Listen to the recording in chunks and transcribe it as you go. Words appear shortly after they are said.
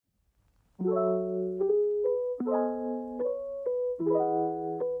Hi,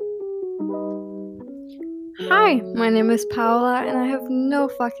 my name is Paula, and I have no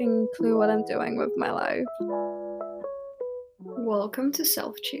fucking clue what I'm doing with my life. Welcome to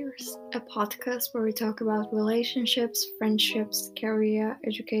Self Cheers, a podcast where we talk about relationships, friendships, career,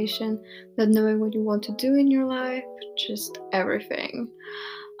 education, not knowing what you want to do in your life, just everything.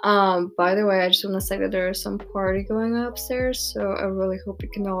 By the way, I just want to say that there is some party going on upstairs, so I really hope you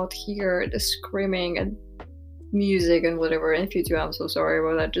cannot hear the screaming and music and whatever. And if you do, I'm so sorry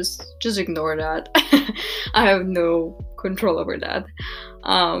about that. Just ignore that. I have no control over that.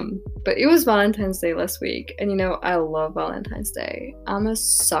 But it was Valentine's Day last week, and I love Valentine's Day. I'm a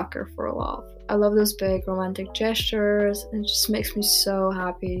sucker for love. I love those big romantic gestures, and it just makes me so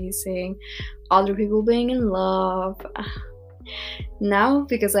happy seeing other people being in love. Now,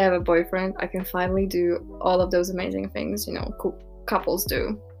 because I have a boyfriend, I can finally do all of those amazing things, couples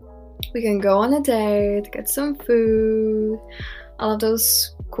do. We can go on a date, get some food, all of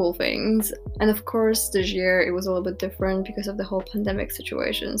those cool things. And of course, this year it was a little bit different because of the whole pandemic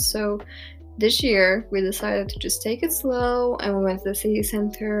situation. So this year we decided to just take it slow, and we went to the city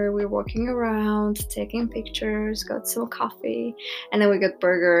center. We were walking around, taking pictures, got some coffee, and then we got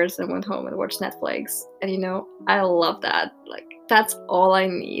burgers and went home and watched Netflix. And I love that. That's all I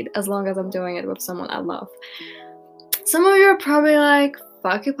need, as long as I'm doing it with someone I love. Some of you are probably like,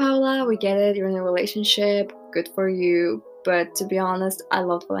 fuck you, Paula, we get it, you're in a relationship, good for you. But to be honest, I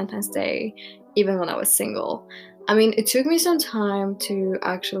loved Valentine's Day, even when I was single. I mean, it took me some time to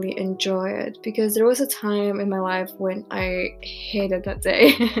actually enjoy it, because there was a time in my life when I hated that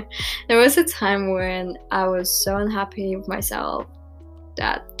day. There was a time when I was so unhappy with myself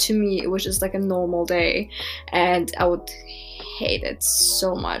that to me it was just like a normal day, and I would hate it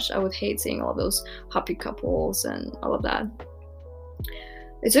so much. I would hate seeing all those happy couples and all of that.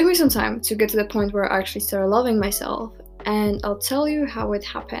 It took me some time to get to the point where I actually started loving myself, and I'll tell you how it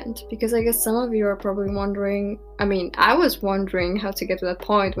happened, because I guess some of you are probably wondering. I mean, I was wondering how to get to that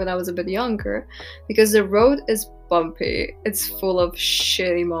point when I was a bit younger, because the road is bumpy. It's full of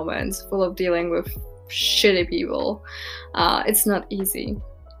shitty moments, full of dealing with shitty people. It's not easy.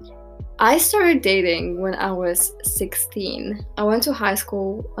 I started dating when I was 16. I went to high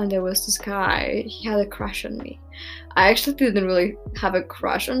school, and there was this guy. He had a crush on me. I actually didn't really have a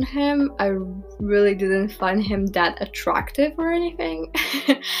crush on him. I really didn't find him that attractive or anything.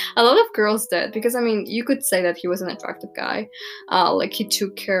 A lot of girls did, because you could say that he was an attractive guy. He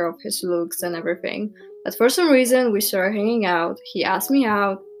took care of his looks and everything. But for some reason, we started hanging out. He asked me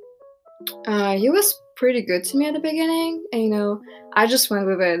out. He was pretty good to me at the beginning, and I just went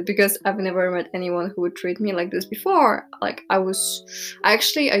with it because I've never met anyone who would treat me like this before. I used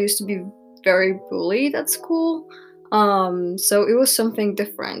to be very bullied at school, so it was something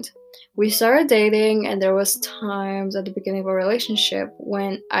different. We started dating, and there was times at the beginning of our relationship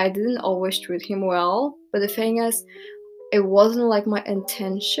when I didn't always treat him well, but the thing is, it wasn't like my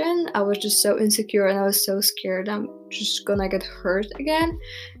intention. I was just so insecure, and I was so scared I'm just gonna get hurt again,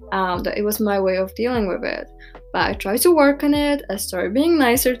 that it was my way of dealing with it. But I tried to work on it. I started being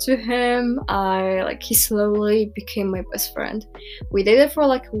nicer to him. He slowly became my best friend. We dated for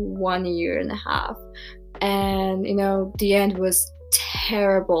 1 year and a half, and the end was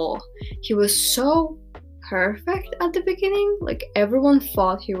terrible. He was so perfect at the beginning. Everyone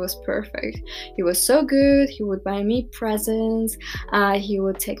thought he was perfect. He was so good. He would buy me presents. He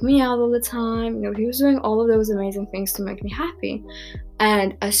would take me out all the time. He was doing all of those amazing things to make me happy.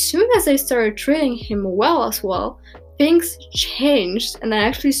 And as soon as I started treating him well as well, things changed, and I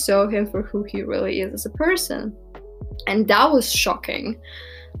actually saw him for who he really is as a person. And that was shocking.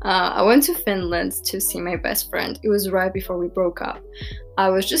 I went to Finland to see my best friend. It was right before we broke up. I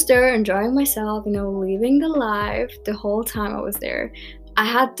was just there enjoying myself, living the life the whole time I was there. I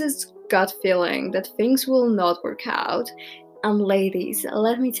had this gut feeling that things will not work out. And ladies,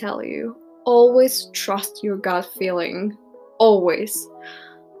 let me tell you, always trust your gut feeling. Always.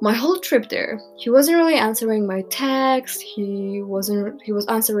 My whole trip there, he wasn't really answering my text. He was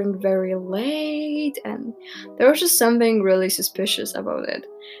answering very late, and there was just something really suspicious about it.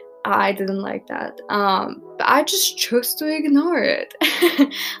 I didn't like that. But I just chose to ignore it.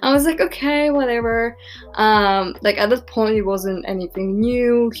 I was like, okay, whatever. At that point, it wasn't anything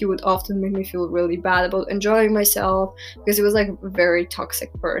new. He would often make me feel really bad about enjoying myself, because he was a very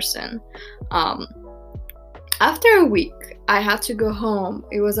toxic person. After a week, I had to go home.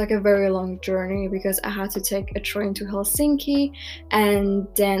 It was a very long journey, because I had to take a train to Helsinki, and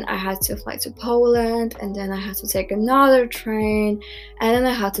then I had to fly to Poland, and then I had to take another train, and then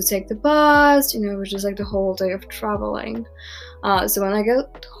I had to take the bus, it was just the whole day of traveling. So when I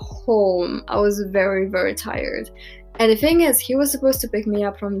got home, I was very, very tired. And the thing is, he was supposed to pick me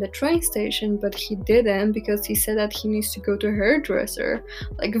up from the train station, but he didn't because he said that he needs to go to a hairdresser,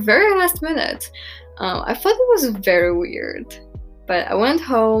 like very last minute. I thought it was very weird. But I went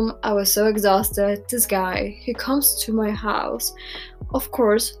home, I was so exhausted. This guy, he comes to my house. Of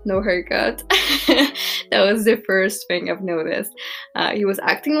course, no haircut. That was the first thing I've noticed. He was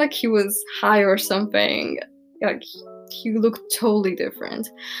acting like he was high or something. Like, he looked totally different.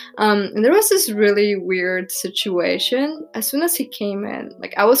 And there was this really weird situation. As soon as he came in,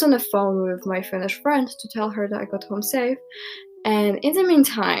 like, I was on the phone with my Finnish friend to tell her that I got home safe. And in the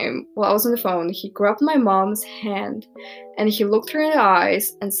meantime, while I was on the phone, he grabbed my mom's hand and he looked her in the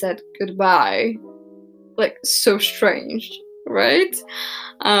eyes and said goodbye. Like, so strange, right?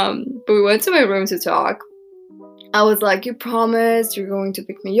 But we went to my room to talk. I was like, you promised you're going to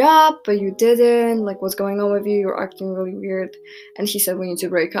pick me up, but you didn't. Like, what's going on with you? You're acting really weird. And he said, we need to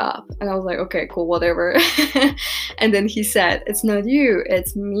break up. And I was like, okay, cool, whatever. And then he said, it's not you,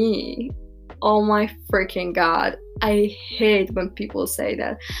 it's me. Oh my freaking God. I hate when people say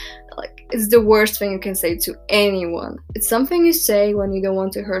that. Like, it's the worst thing you can say to anyone. It's something you say when you don't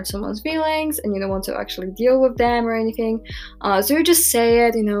want to hurt someone's feelings and you don't want to actually deal with them or anything. So you just say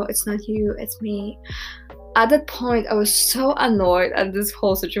it, it's not you, it's me. At that point, I was so annoyed at this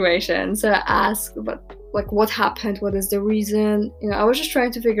whole situation. So I asked, what happened? What is the reason? I was just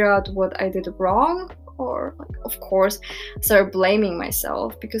trying to figure out what I did wrong. Or, of course, started blaming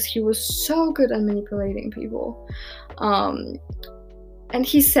myself because he was so good at manipulating people. And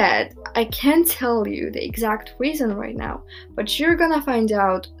he said, I can't tell you the exact reason right now, but you're gonna find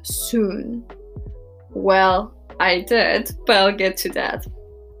out soon. Well, I did, but I'll get to that.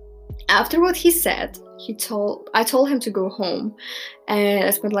 After what he said, I told him to go home, and I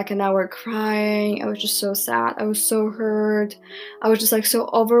spent like an hour crying. I was just so sad. I was so hurt. I was just like so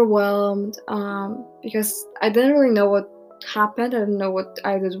overwhelmed because I didn't really know what happened. I didn't know what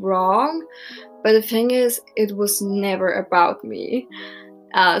I did wrong. But the thing is, it was never about me.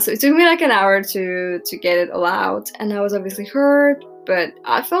 So it took me like an hour to get it all out, and I was obviously hurt, but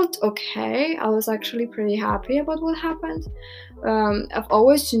I felt okay. I was actually pretty happy about what happened. I've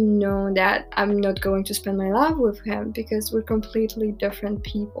always known that I'm not going to spend my life with him because we're completely different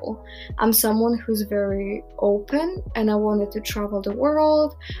people. I'm someone who's very open, and I wanted to travel the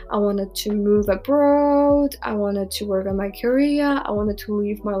world. I wanted to move abroad. I wanted to work on my career. I wanted to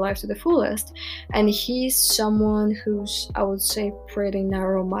live my life to the fullest. And he's someone who's, I would say, pretty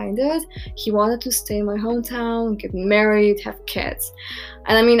narrow-minded. He wanted to stay in my hometown, get married, have kids.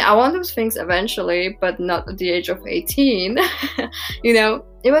 And I mean, I want those things eventually, but not at the age of 18.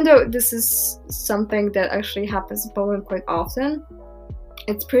 Even though this is something that actually happens in Poland quite often,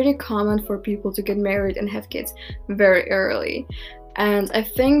 it's pretty common for people to get married and have kids very early. And I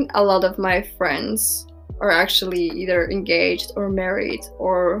think a lot of my friends are actually either engaged or married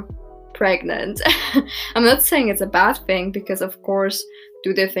or pregnant. I'm not saying it's a bad thing because, of course,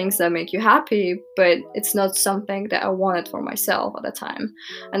 do the things that make you happy, but it's not something that I wanted for myself at the time.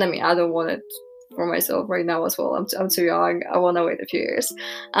 And I mean, I don't want it for myself right now as well. I'm too young. I want to wait a few years.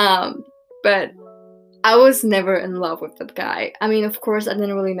 But I was never in love with that guy. I mean, of course, I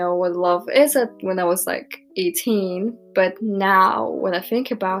didn't really know what love is when I was like 18. But now, when I think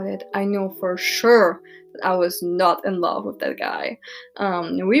about it, I know for sure that I was not in love with that guy.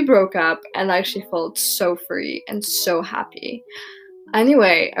 We broke up, and I actually felt so free and so happy.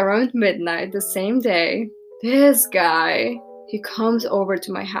 Anyway, around midnight the same day, this guy, he comes over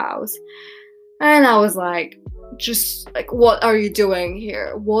to my house. And I was like, just like, what are you doing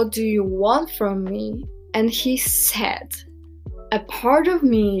here? What do you want from me? And he said, a part of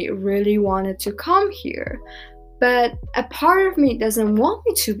me really wanted to come here, but a part of me doesn't want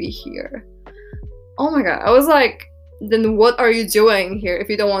me to be here. Oh my God. I was like, then what are you doing here if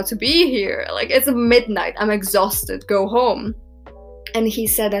you don't want to be here? Like, it's midnight. I'm exhausted. Go home. And he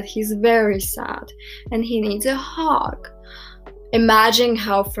said that he's very sad and he needs a hug. Imagine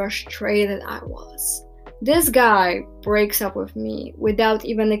how frustrated I was. This guy breaks up with me without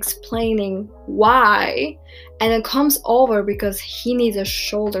even explaining why, and then comes over because he needs a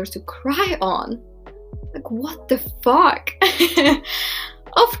shoulder to cry on. Like, what the fuck?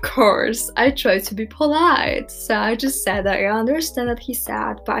 Of course, I tried to be polite, so I just said that I understand that he's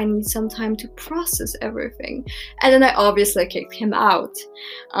sad, but I need some time to process everything. And then I obviously kicked him out.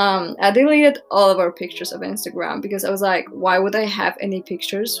 I deleted all of our pictures of Instagram because I was like, why would I have any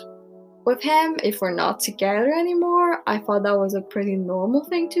pictures with him if we're not together anymore? I thought that was a pretty normal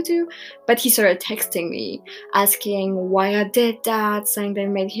thing to do, but he started texting me, asking why I did that, saying that it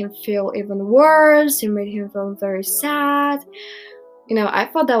made him feel even worse, it made him feel very sad. I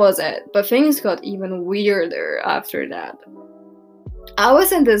thought that was it, but things got even weirder after that. I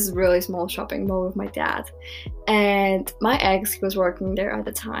was in this really small shopping mall with my dad, and my ex, he was working there at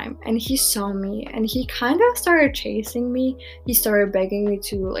the time, and he saw me and he kind of started chasing me. He started begging me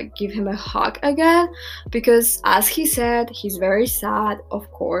to like give him a hug again, because as he said, he's very sad, of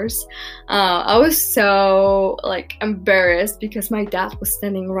course. I was so like embarrassed because my dad was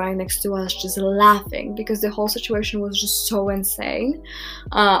standing right next to us just laughing because the whole situation was just so insane.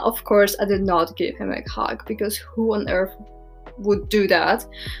 Of course, I did not give him a hug because who on earth would do that.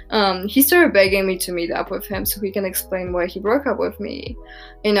 He started begging me to meet up with him so he can explain why he broke up with me.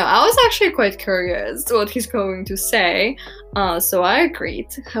 I was actually quite curious what he's going to say, so I agreed.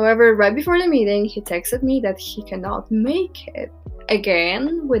 However, right before the meeting, he texted me that he cannot make it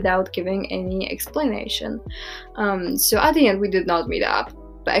again without giving any explanation. So at the end, we did not meet up,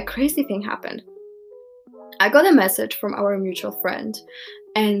 but a crazy thing happened. I got a message from our mutual friend,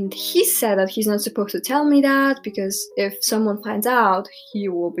 and he said that he's not supposed to tell me that because if someone finds out, he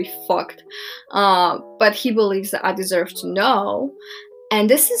will be fucked. But he believes that I deserve to know. And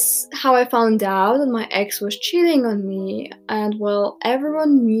this is how I found out that my ex was cheating on me, and well,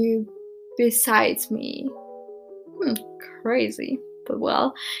 everyone knew besides me. Crazy, but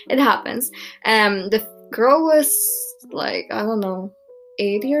well, it happens. The girl was like, I don't know,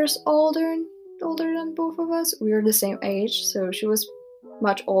 8 years older than both of us. We were the same age, so she was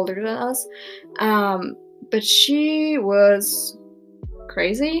much older than us. But she was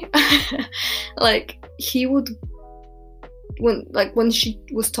crazy. Like he would, when she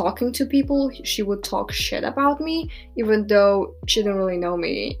was talking to people, she would talk shit about me, even though she didn't really know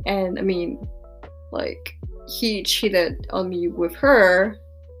me. And I mean, like he cheated on me with her,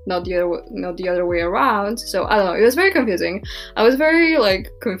 not the other way around. So I don't know, it was very confusing. I was very like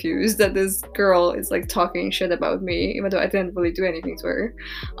confused that this girl is like talking shit about me, even though I didn't really do anything to her.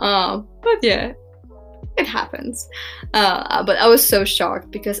 But yeah, it happens. But I was so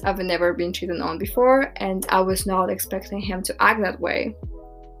shocked because I've never been cheated on before, and I was not expecting him to act that way.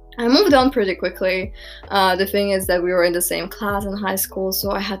 I moved on pretty quickly. The thing is that we were in the same class in high school,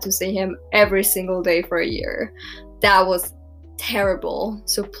 so I had to see him every single day for a year. That was terrible.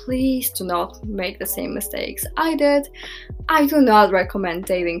 So please do not make the same mistakes I did. I do not recommend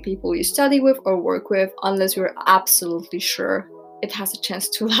dating people you study with or work with unless you're absolutely sure it has a chance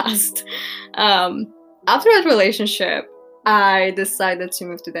to last. After that relationship, I decided to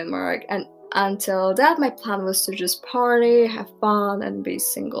move to Denmark, and until that, my plan was to just party, have fun, and be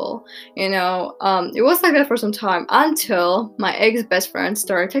single. It was like that for some time until my ex-best friend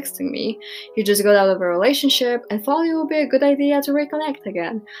started texting me. He just got out of a relationship and thought it would be a good idea to reconnect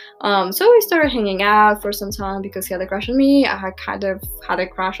again. So we started hanging out for some time because he had a crush on me. I had kind of had a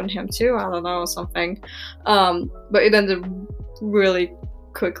crush on him too. I don't know, something. But it ended really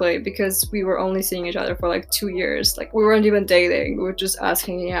quickly because we were only seeing each other for like 2 years. Like we weren't even dating, we were just us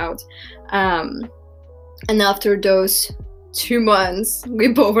hanging out. And after those 2 months, we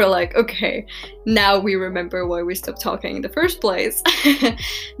both were like, okay, now we remember why we stopped talking in the first place.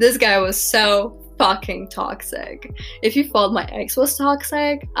 This guy was so fucking toxic. If you thought my ex was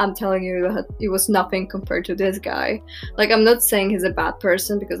toxic, I'm telling you, it was nothing compared to this guy. Like, I'm not saying he's a bad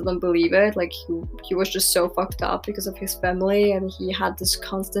person because I don't believe it. Like, he was just so fucked up because of his family, and he had this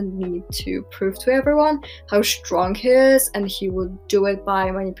constant need to prove to everyone how strong he is, and he would do it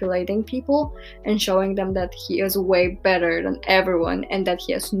by manipulating people and showing them that he is way better than everyone and that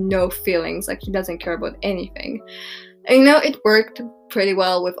he has no feelings, like he doesn't care about anything. And it worked pretty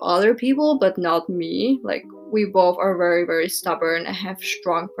well with other people, but not me. Like, we both are very, very stubborn and have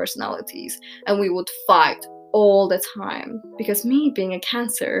strong personalities, and we would fight all the time. Because me, being a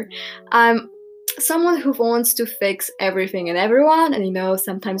Cancer, I'm someone who wants to fix everything and everyone, and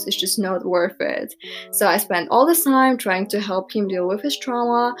sometimes it's just not worth it. So I spent all this time trying to help him deal with his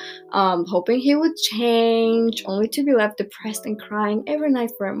trauma, hoping he would change, only to be left depressed and crying every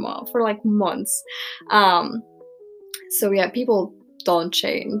night for like months. So yeah, people don't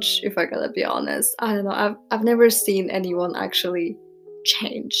change, if I gotta be honest. I don't know, I've never seen anyone actually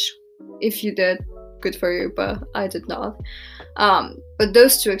change. If you did, good for you, but I did not. But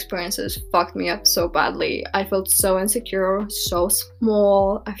those 2 experiences fucked me up so badly. I felt so insecure, so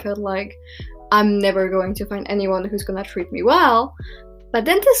small. I felt like I'm never going to find anyone who's gonna treat me well. But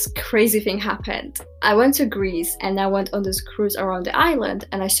then this crazy thing happened. I went to Greece and I went on this cruise around the island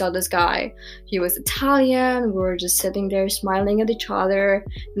and I saw this guy. He was Italian. We were just sitting there smiling at each other.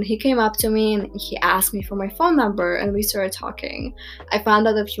 And he came up to me and he asked me for my phone number and we started talking. I found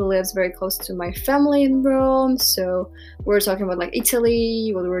out that he lives very close to my family in Rome. So we were talking about like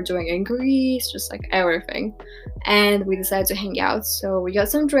Italy, what we were doing in Greece, just like everything. And we decided to hang out. So we got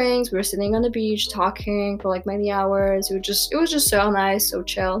some drinks. We were sitting on the beach talking for like many hours. It was just so nice, so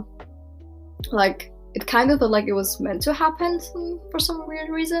chill. Like, it kind of felt like it was meant to happen for some weird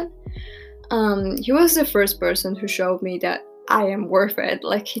reason. He was the first person who showed me that I am worth it.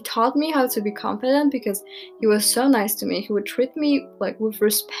 Like, he taught me how to be confident because he was so nice to me. He would treat me like with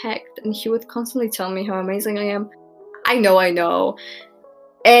respect and he would constantly tell me how amazing I am. I know.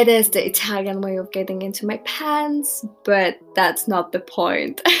 It is the Italian way of getting into my pants, but that's not the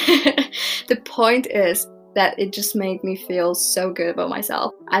point. The point is that it just made me feel so good about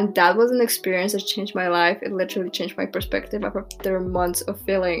myself. And that was an experience that changed my life. It literally changed my perspective after months of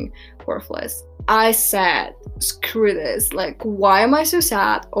feeling worthless. I said, screw this. Like, why am I so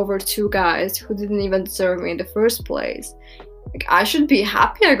sad over two guys who didn't even deserve me in the first place? Like, I should be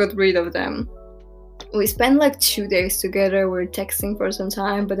happy I got rid of them. We spent like 2 days together. We were texting for some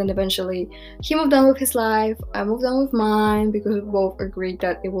time, but then eventually he moved on with his life. I moved on with mine because we both agreed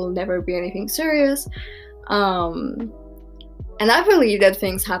that it will never be anything serious. And I believe that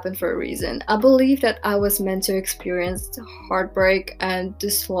things happen for a reason. I believe that I was meant to experience heartbreak and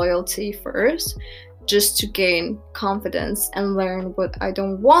disloyalty first, just to gain confidence and learn what I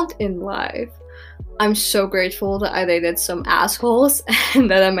don't want in life. I'm so grateful that I dated some assholes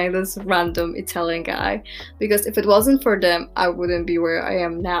and that I met this random Italian guy, because if it wasn't for them, I wouldn't be where I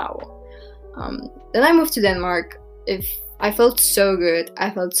am now. Then I moved to Denmark. I felt so good. I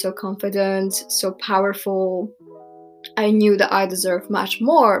felt so confident, so powerful. I knew that I deserved much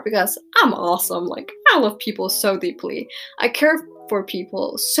more because I'm awesome. Like, I love people so deeply. I care for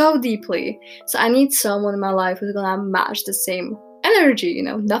people so deeply. So I need someone in my life who's gonna match the same energy,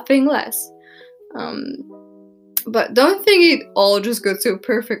 nothing less. But don't think it all just got so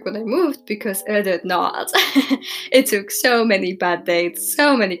perfect when I moved, because it did not. It took so many bad dates,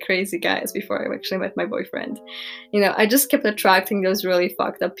 so many crazy guys before I actually met my boyfriend. I just kept attracting those really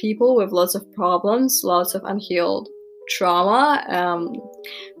fucked up people with lots of problems, lots of unhealed trauma,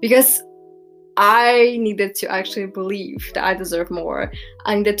 because I needed to actually believe that I deserve more.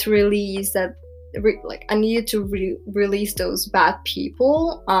 I needed to release that. I needed to release those bad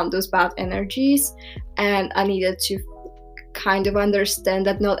people, those bad energies, and I needed to kind of understand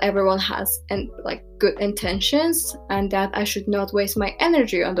that not everyone has good intentions, and that I should not waste my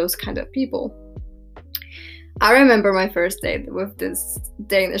energy on those kind of people. I remember my first date with this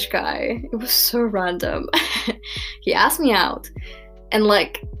Danish guy. It was so random. He asked me out, and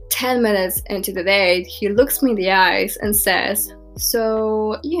 10 minutes into the date, he looks me in the eyes and says,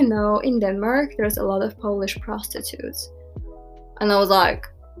 "So, in Denmark, there's a lot of Polish prostitutes." And I was like,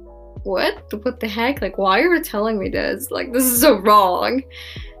 what the heck? Why are you telling me this? This is so wrong.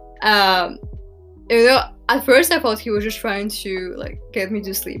 At first I thought he was just trying to get me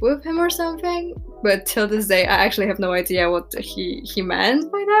to sleep with him or something, but till this day I actually have no idea what he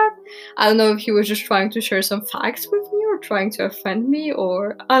meant by that. I don't know if he was just trying to share some facts with me or trying to offend me,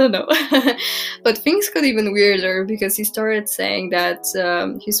 or I don't know. But things got even weirder because he started saying that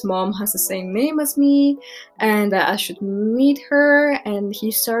his mom has the same name as me and that I should meet her, and he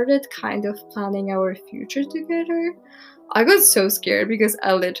started kind of planning our future together. I got so scared because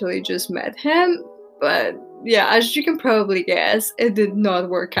I literally just met him. But yeah, as you can probably guess, it did not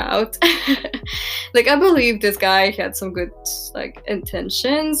work out. I believe this guy had some good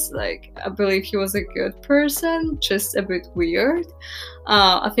intentions. I believe he was a good person, just a bit weird.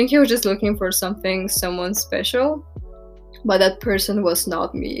 I think he was just looking for someone special, but that person was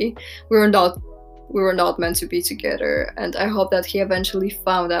not me. We were not meant to be together, and I hope that he eventually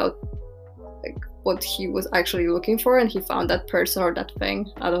found out what he was actually looking for, and he found that person or that thing.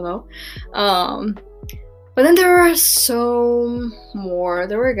 I don't know. But then there were so more.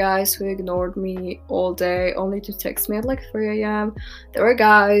 There were guys who ignored me all day only to text me at 3 a.m. There were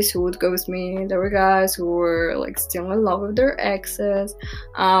guys who would ghost me. There were guys who were still in love with their exes.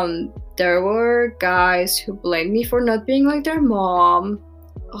 There were guys who blamed me for not being like their mom.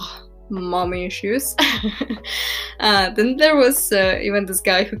 Oh, mommy issues. Then there was even this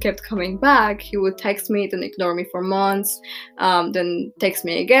guy who kept coming back. He would text me, then ignore me for months, then text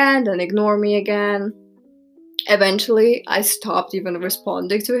me again, then ignore me again. Eventually, I stopped even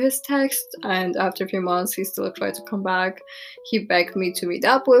responding to his text, and after a few months, he still tried to come back. He begged me to meet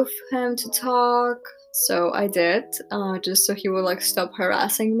up with him to talk. So I did, just so he would like stop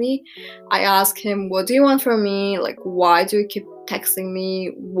harassing me. I asked him, what do you want from me? Like, why do you keep texting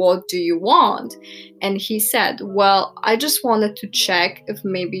me? What do you want? And he said, well, I just wanted to check if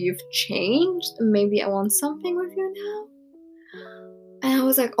maybe you've changed. Maybe I want something with you now. And I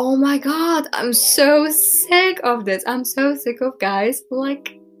was like, oh my god, I'm so sick of this. I'm so sick of guys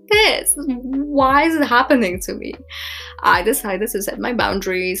like this. Why is it happening to me? I decided to set my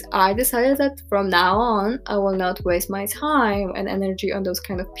boundaries. I decided that from now on, I will not waste my time and energy on those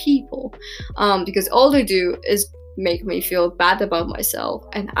kind of people. Because all they do is make me feel bad about myself,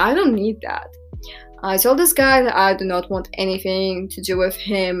 and I don't need that. I told this guy that I do not want anything to do with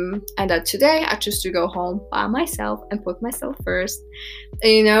him, and that today I choose to go home by myself and put myself first.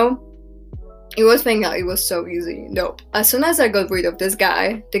 And you know, you would think that it was so easy. Nope. As soon as I got rid of this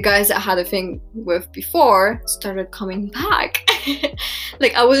guy, the guys that I had a thing with before started coming back.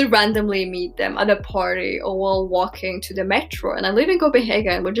 Like, I would randomly meet them at a party or while walking to the metro. And I live in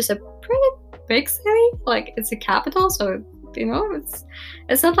Copenhagen, which is a pretty big city. Like, it's a capital, so you know,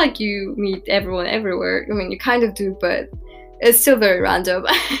 it's not like you meet everyone everywhere. I mean, you kind of do, but it's still very random.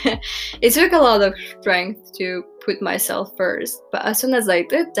 It took a lot of strength to put myself first, but as soon as I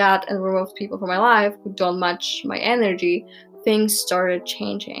did that and removed people from my life who don't match my energy, things started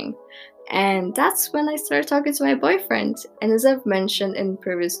changing. And that's when I started talking to my boyfriend. And as I've mentioned in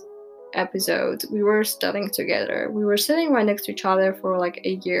previous episodes, we were studying together. We were sitting right next to each other for like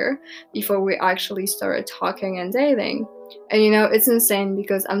a year before we actually started talking and dating. And you know, it's insane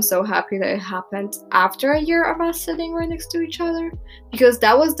because I'm so happy that it happened after a year of us sitting right next to each other, because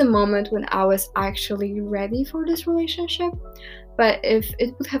that was the moment when I was actually ready for this relationship. But if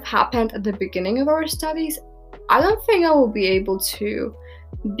it would have happened at the beginning of our studies, I don't think I would be able to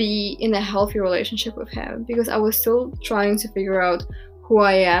be in a healthy relationship with him, because I was still trying to figure out who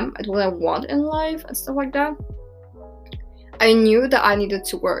I am and what I want in life and stuff like that. I knew that I needed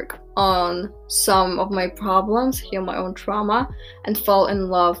to work on some of my problems, heal my own trauma, and fall in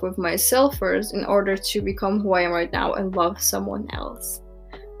love with myself first in order to become who I am right now and love someone else.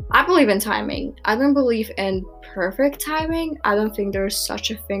 I believe in timing. I don't believe in perfect timing. I don't think there's such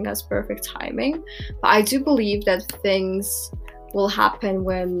a thing as perfect timing. But I do believe that things will happen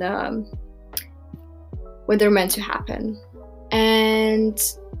when they're meant to happen. And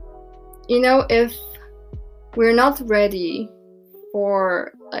you know, if we're not ready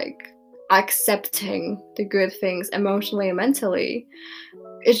for like accepting the good things emotionally and mentally,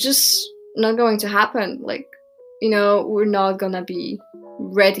 it's just not going to happen. Like, you know, we're not gonna be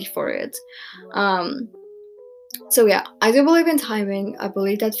ready for it. So yeah, I do believe in timing. I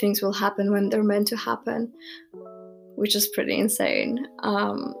believe that things will happen when they're meant to happen, which is pretty insane.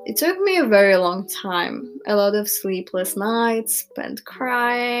 It took me a very long time, a lot of sleepless nights spent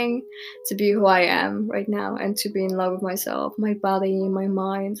crying to be who I am right now and to be in love with myself, my body, my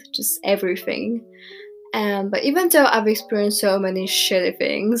mind, just everything. But even though I've experienced so many shitty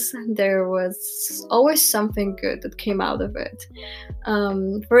things, there was always something good that came out of it.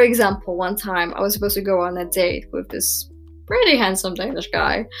 For example, one time I was supposed to go on a date with this pretty handsome Danish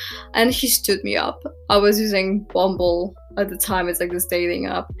guy, and he stood me up. I was using Bumble at the time. It's like this dating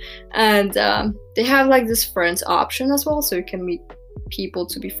app, and they have like this friends option as well, so you can meet people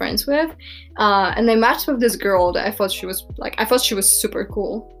to be friends with. And I matched with this girl that I thought she was super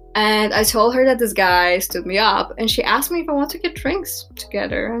cool. And I told her that this guy stood me up, and she asked me if I want to get drinks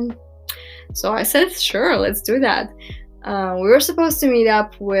together. And so I said, sure, let's do that. We were supposed to meet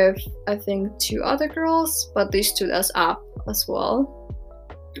up with, I think, 2 other girls, but they stood us up as well.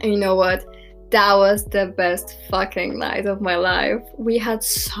 And you know what? That was the best fucking night of my life. We had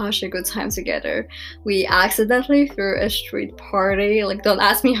such a good time together. We accidentally threw a street party. Like, don't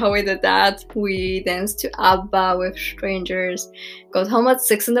ask me how we did that. We danced to ABBA with strangers, got home at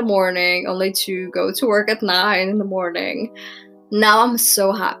 6 in the morning, only to go to work at 9 in the morning. Now I'm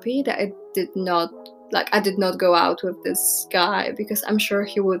so happy that I did not go out with this guy, because I'm sure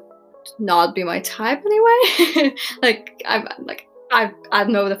he would not be my type anyway. I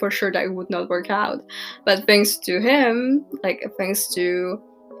know that for sure that it would not work out. But thanks to him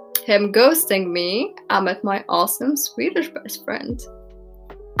ghosting me, I met my awesome Swedish best friend.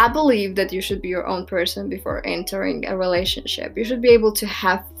 I believe that you should be your own person before entering a relationship. You should be able to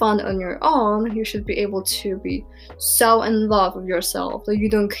have fun on your own. You should be able to be so in love with yourself that you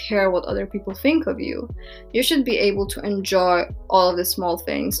don't care what other people think of you. You should be able to enjoy all of the small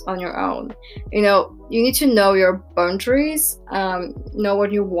things on your own. You know, you need to know your boundaries, know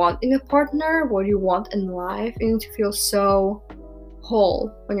what you want in a partner, what you want in life. You need to feel so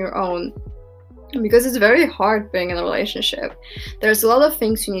whole on your own. because it's very hard being in a relationship. There's a lot of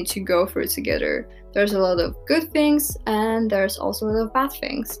things you need to go through together. There's a lot of good things and there's also a lot of bad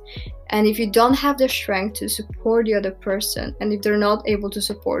things. And if you don't have the strength to support the other person, and if they're not able to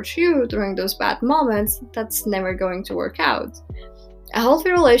support you during those bad moments, that's never going to work out. A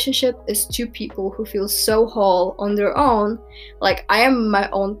healthy relationship is two people who feel so whole on their own. Like, I am my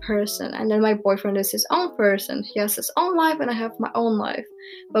own person, and then my boyfriend is his own person. He has his own life, and I have my own life.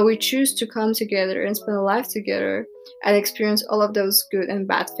 But we choose to come together and spend a life together and experience all of those good and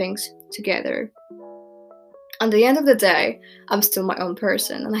bad things together. At the end of the day, I'm still my own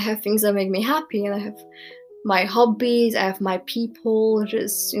person, and I have things that make me happy, and I have my hobbies, I have my people,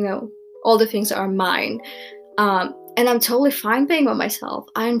 just, all the things that are mine. And I'm totally fine being by myself.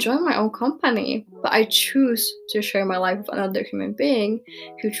 I enjoy my own company, but I choose to share my life with another human being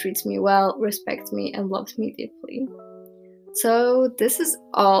who treats me well, respects me, and loves me deeply. So this is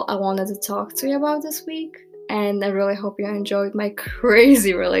all I wanted to talk to you about this week. And I really hope you enjoyed my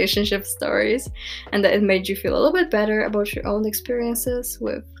crazy relationship stories and that it made you feel a little bit better about your own experiences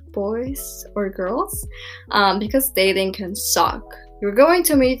with boys or girls, because dating can suck. You're going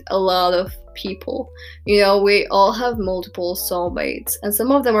to meet a lot of people. We all have multiple soulmates, and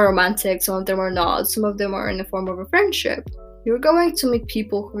some of them are romantic, some of them are not, some of them are in the form of a friendship. You're going to meet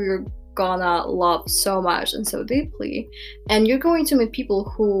people who you're gonna love so much and so deeply, and you're going to meet people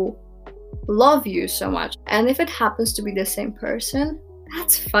who love you so much. And if it happens to be the same person,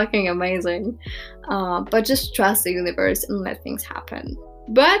 that's fucking amazing. But just trust the universe and let things happen.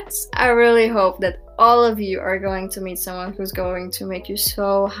 But I really hope that all of you are going to meet someone who's going to make you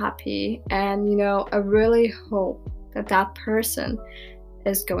so happy. And, I really hope that that person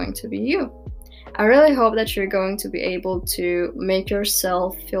is going to be you. I really hope that you're going to be able to make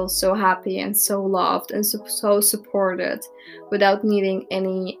yourself feel so happy and so loved and so supported without needing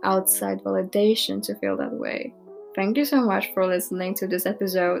any outside validation to feel that way. Thank you so much for listening to this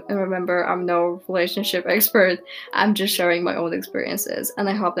episode, and remember, I'm no relationship expert. I'm just sharing my own experiences, and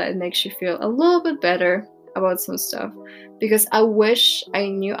I hope that it makes you feel a little bit better about some stuff, because I wish I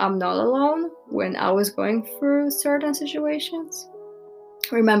knew I'm not alone when I was going through certain situations.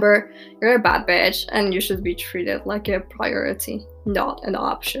 Remember, you're a bad bitch, and you should be treated like a priority, not an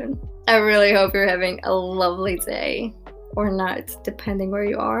option. I really hope you're having a lovely day, or night, depending where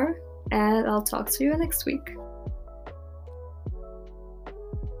you are, and I'll talk to you next week.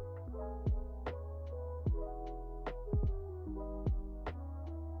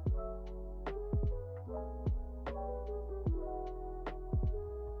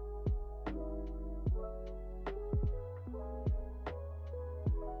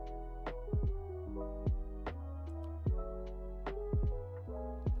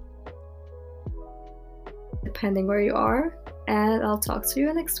 Depending where you are, and I'll talk to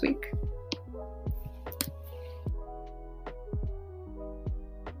you next week.